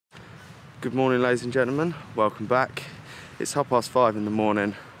Good morning, ladies and gentlemen, welcome back. It's 5:30 in the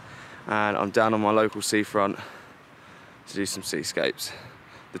morning and I'm down on my local seafront to do some seascapes.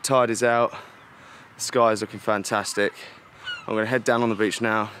 The tide is out, the sky is looking fantastic. I'm going to head down on the beach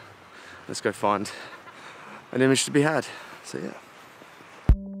now. Let's go find an image to be had. So yeah.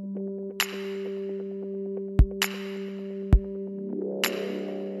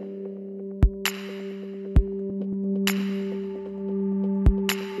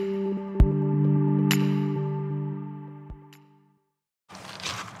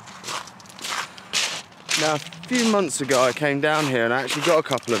 Now, a few months ago I came down here and I actually got a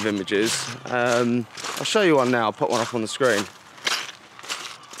couple of images. I'll show you one now, I'll put one up on the screen.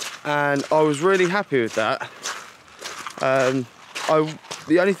 And I was really happy with that.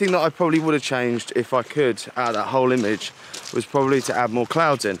 The only thing that I probably would have changed if I could out of that whole image was probably to add more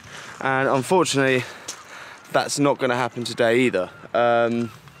clouds in. And unfortunately, that's not going to happen today either.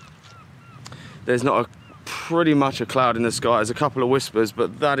 There's not pretty much a cloud in the sky. There's a couple of whispers,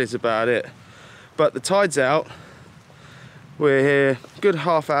 but that is about it. But the tide's out. We're here a good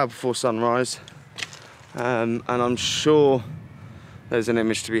half hour before sunrise, and I'm sure there's an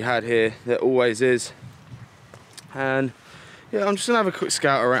image to be had here. There always is. And yeah, I'm just gonna have a quick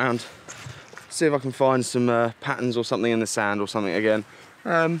scout around, see if I can find some patterns or something in the sand or something again.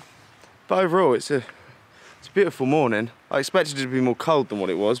 But overall, it's a beautiful morning. I expected it to be more cold than what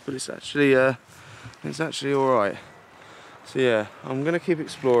it was, but it's actually all right. So yeah, I'm gonna keep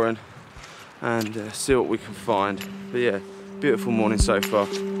exploring and see what we can find. But yeah, beautiful morning so far.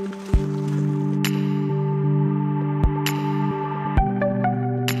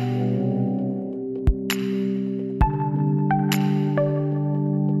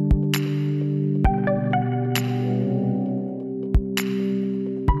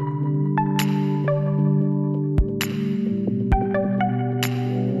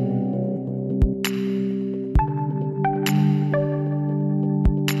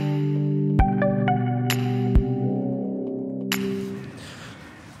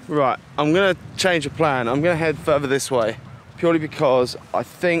 Right, I'm gonna change of plan. I'm gonna head further this way, purely because I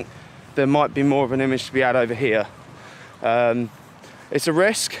think there might be more of an image to be had over here. It's a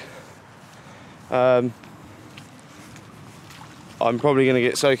risk. I'm probably gonna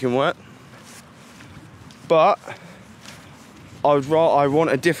get soaking wet, but I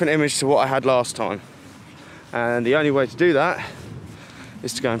want a different image to what I had last time. And the only way to do that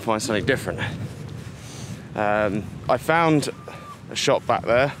is to go and find something different. I found a shot back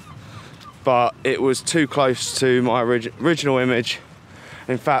there, but it was too close to my original image.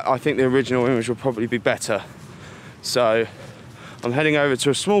 In fact, I think the original image will probably be better. So I'm heading over to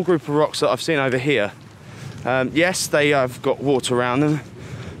a small group of rocks that I've seen over here. Yes, they have got water around them,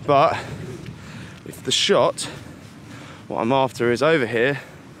 but if the shot, what I'm after is over here,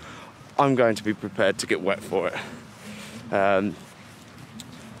 I'm going to be prepared to get wet for it. I'd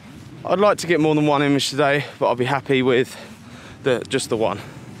like to get more than one image today, but I'll be happy with just the one.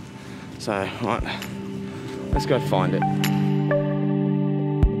 So, right, let's go find it.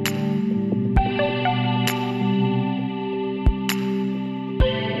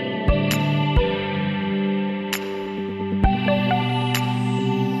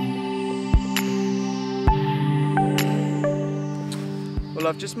 Well,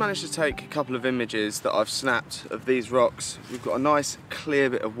 I've just managed to take a couple of images that I've snapped of these rocks. We've got a nice clear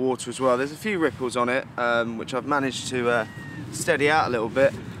bit of water as well. There's a few ripples on it, which I've managed to steady out a little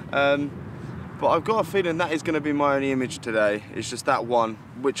bit. But I've got a feeling that is going to be my only image today. It's just that one,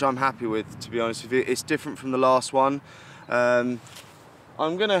 which I'm happy with, to be honest with you. It's different from the last one. I'm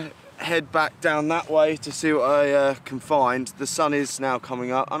going to head back down that way to see what I can find. The sun is now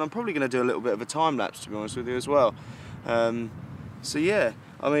coming up, and I'm probably going to do a little bit of a time lapse, to be honest with you, as well. So yeah,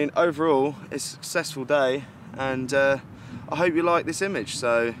 I mean, overall, it's a successful day, and I hope you like this image.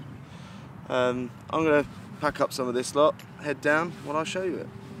 So I'm going to pack up some of this lot, head down while I show you it.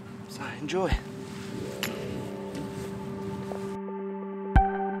 So enjoy.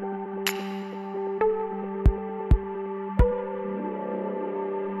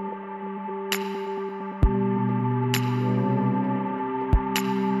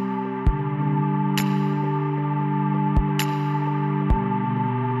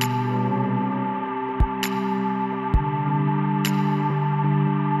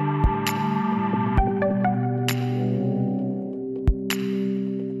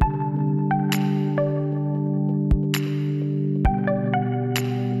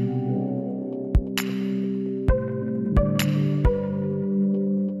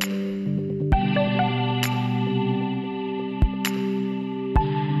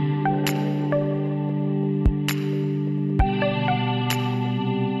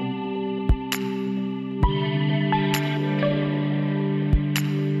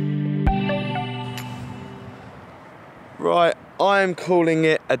 I am calling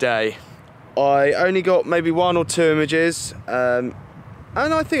it a day. I only got maybe 1 or 2 images, and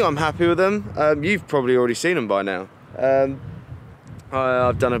I think I'm happy with them. You've probably already seen them by now.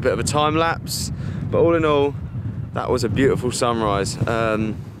 I've done a bit of a time lapse, but all in all, that was a beautiful sunrise.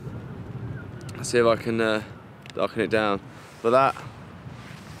 Let's see if I can darken it down. But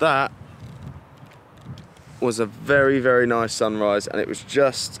that was a very, very nice sunrise, and it was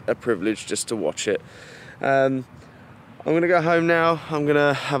just a privilege just to watch it. I'm gonna go home now. I'm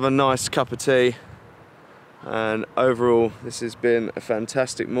gonna have a nice cup of tea, and overall this has been a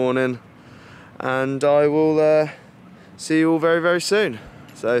fantastic morning, and I will see you all very, very soon.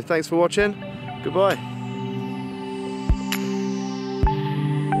 So thanks for watching. Goodbye.